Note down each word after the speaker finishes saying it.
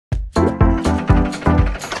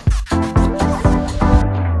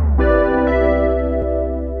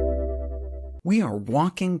We are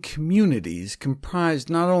walking communities comprised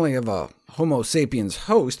not only of a Homo sapiens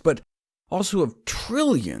host, but also of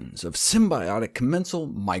trillions of symbiotic commensal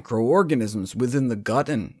microorganisms within the gut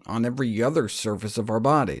and on every other surface of our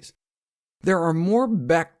bodies. There are more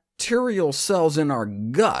bacterial cells in our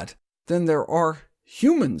gut than there are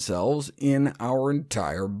human cells in our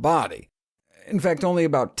entire body. In fact, only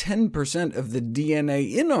about 10% of the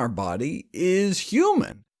DNA in our body is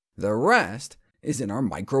human. The rest is in our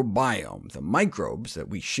microbiome, the microbes that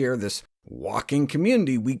we share this walking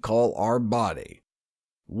community we call our body.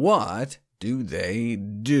 What do they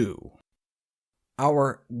do?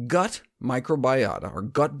 Our gut microbiota, our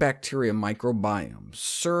gut bacteria microbiome,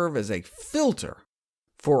 serve as a filter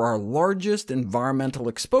for our largest environmental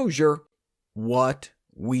exposure, what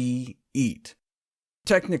we eat.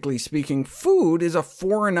 Technically speaking, food is a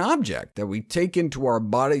foreign object that we take into our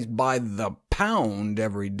bodies by the pound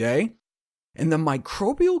every day, and the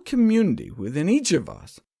microbial community within each of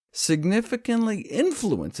us significantly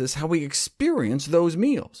influences how we experience those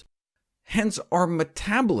meals. Hence, our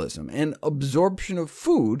metabolism and absorption of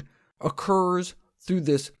food occurs through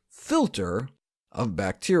this filter of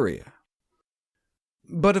bacteria.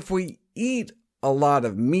 But if we eat a lot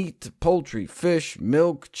of meat, poultry, fish,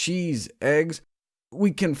 milk, cheese, eggs,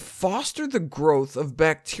 we can foster the growth of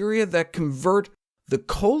bacteria that convert the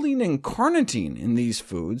choline and carnitine in these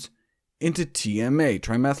foods into TMA,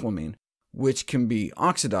 trimethylamine, which can be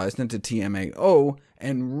oxidized into TMAO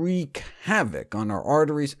and wreak havoc on our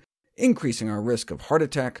arteries, increasing our risk of heart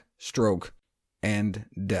attack, stroke, and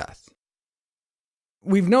death.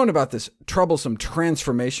 We've known about this troublesome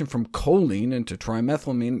transformation from choline into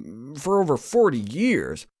trimethylamine for over 40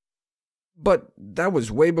 years, but that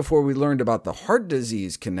was way before we learned about the heart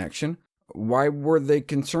disease connection. Why were they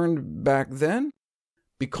concerned back then?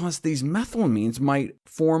 Because these methylamines might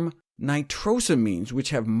form nitrosamines, which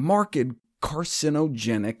have marked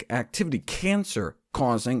carcinogenic activity,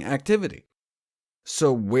 cancer-causing activity.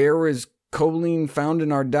 So where is choline found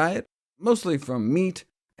in our diet? Mostly from meat,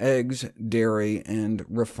 eggs, dairy, and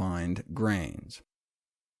refined grains.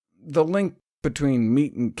 The link between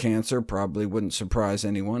meat and cancer probably wouldn't surprise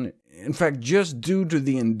anyone. In fact, just due to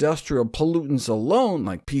the industrial pollutants alone,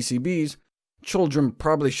 like PCBs, children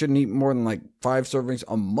probably shouldn't eat more than 5 servings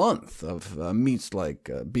a month of meats like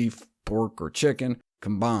beef, pork, or chicken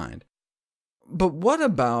combined. But what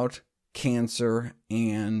about cancer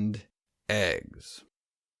and eggs?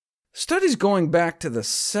 Studies going back to the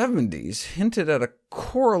 70s hinted at a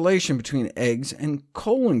correlation between eggs and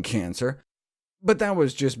colon cancer, but that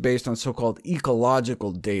was just based on so-called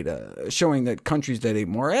ecological data, showing that countries that ate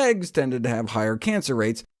more eggs tended to have higher cancer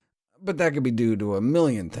rates, but that could be due to a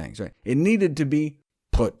million things, right? It needed to be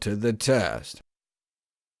put to the test.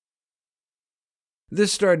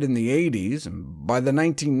 This started in the 80s, and by the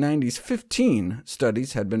 1990s, 15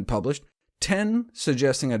 studies had been published, 10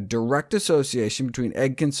 suggesting a direct association between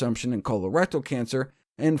egg consumption and colorectal cancer,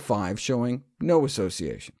 and 5 showing no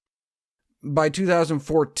association. By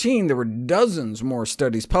 2014, there were dozens more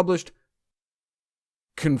studies published,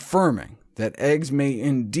 confirming that eggs may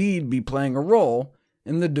indeed be playing a role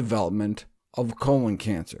in the development of colon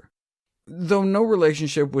cancer, though no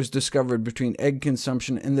relationship was discovered between egg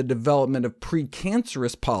consumption and the development of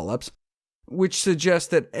precancerous polyps, which suggests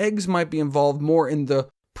that eggs might be involved more in the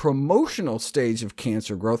promotional stage of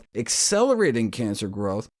cancer growth, accelerating cancer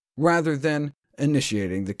growth, rather than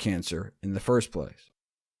initiating the cancer in the first place.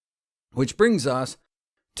 Which brings us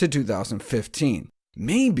to 2015.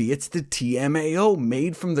 Maybe it's the TMAO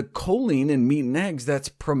made from the choline in meat and eggs that's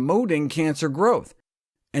promoting cancer growth.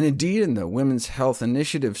 And indeed, in the Women's Health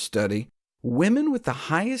Initiative study, women with the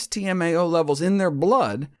highest TMAO levels in their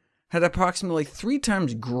blood had approximately 3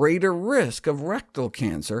 times greater risk of rectal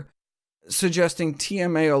cancer, suggesting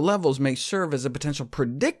TMAO levels may serve as a potential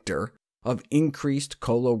predictor of increased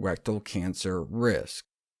colorectal cancer risk.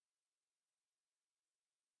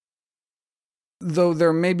 Though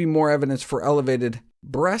there may be more evidence for elevated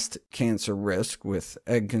breast cancer risk with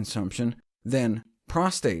egg consumption than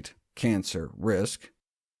prostate cancer risk,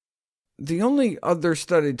 the only other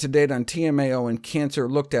study to date on TMAO and cancer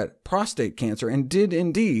looked at prostate cancer and did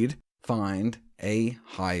indeed find a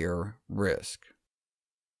higher risk.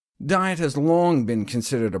 Diet has long been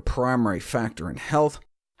considered a primary factor in health.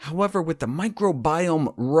 However, with the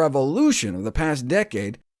microbiome revolution of the past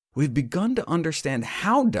decade, we've begun to understand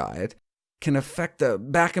how diet can affect the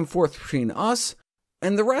back and forth between us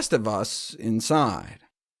and the rest of us inside.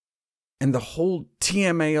 And the whole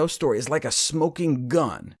TMAO story is like a smoking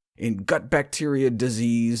gun in gut bacteria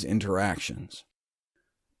disease interactions.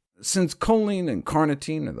 Since choline and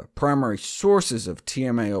carnitine are the primary sources of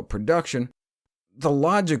TMAO production, The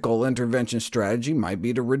logical intervention strategy might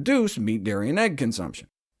be to reduce meat, dairy, and egg consumption.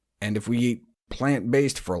 And if we eat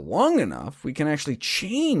plant-based for long enough, we can actually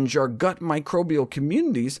change our gut microbial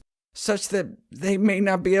communities such that they may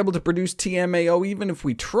not be able to produce TMAO even if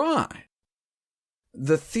we try.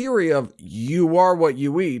 The theory of "you are what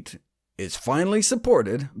you eat" is finally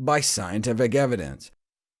supported by scientific evidence.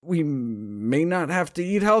 We may not have to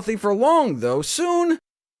eat healthy for long, though. Soon,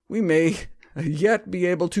 we may yet be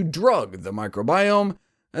able to drug the microbiome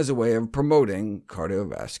as a way of promoting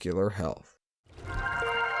cardiovascular health.